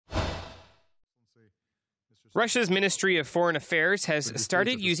Russia's Ministry of Foreign Affairs has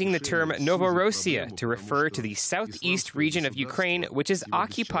started using the term Novorossiya to refer to the southeast region of Ukraine, which is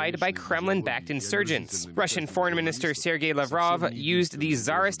occupied by Kremlin-backed insurgents. Russian Foreign Minister Sergei Lavrov used the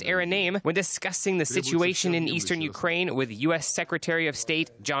Tsarist-era name when discussing the situation in eastern Ukraine with U.S. Secretary of State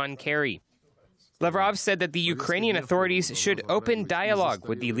John Kerry. Lavrov said that the Ukrainian authorities should open dialogue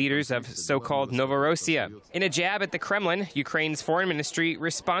with the leaders of so-called Novorossiya. In a jab at the Kremlin, Ukraine's foreign ministry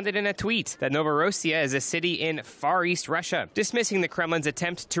responded in a tweet that Novorossiya is a city in Far East Russia, dismissing the Kremlin's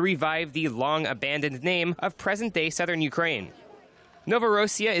attempt to revive the long-abandoned name of present-day southern Ukraine.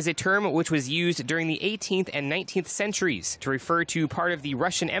 Novorossiya is a term which was used during the 18th and 19th centuries to refer to part of the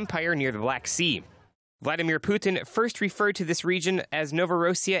Russian Empire near the Black Sea. Vladimir Putin first referred to this region as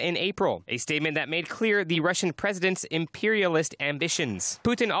Novorossiya in April, a statement that made clear the Russian president's imperialist ambitions.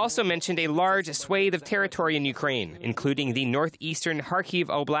 Putin also mentioned a large swathe of territory in Ukraine, including the northeastern Kharkiv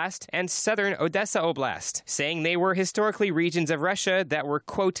Oblast and southern Odessa Oblast, saying they were historically regions of Russia that were,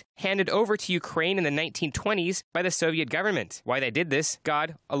 quote, handed over to Ukraine in the 1920s by the Soviet government. Why they did this,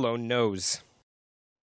 God alone knows.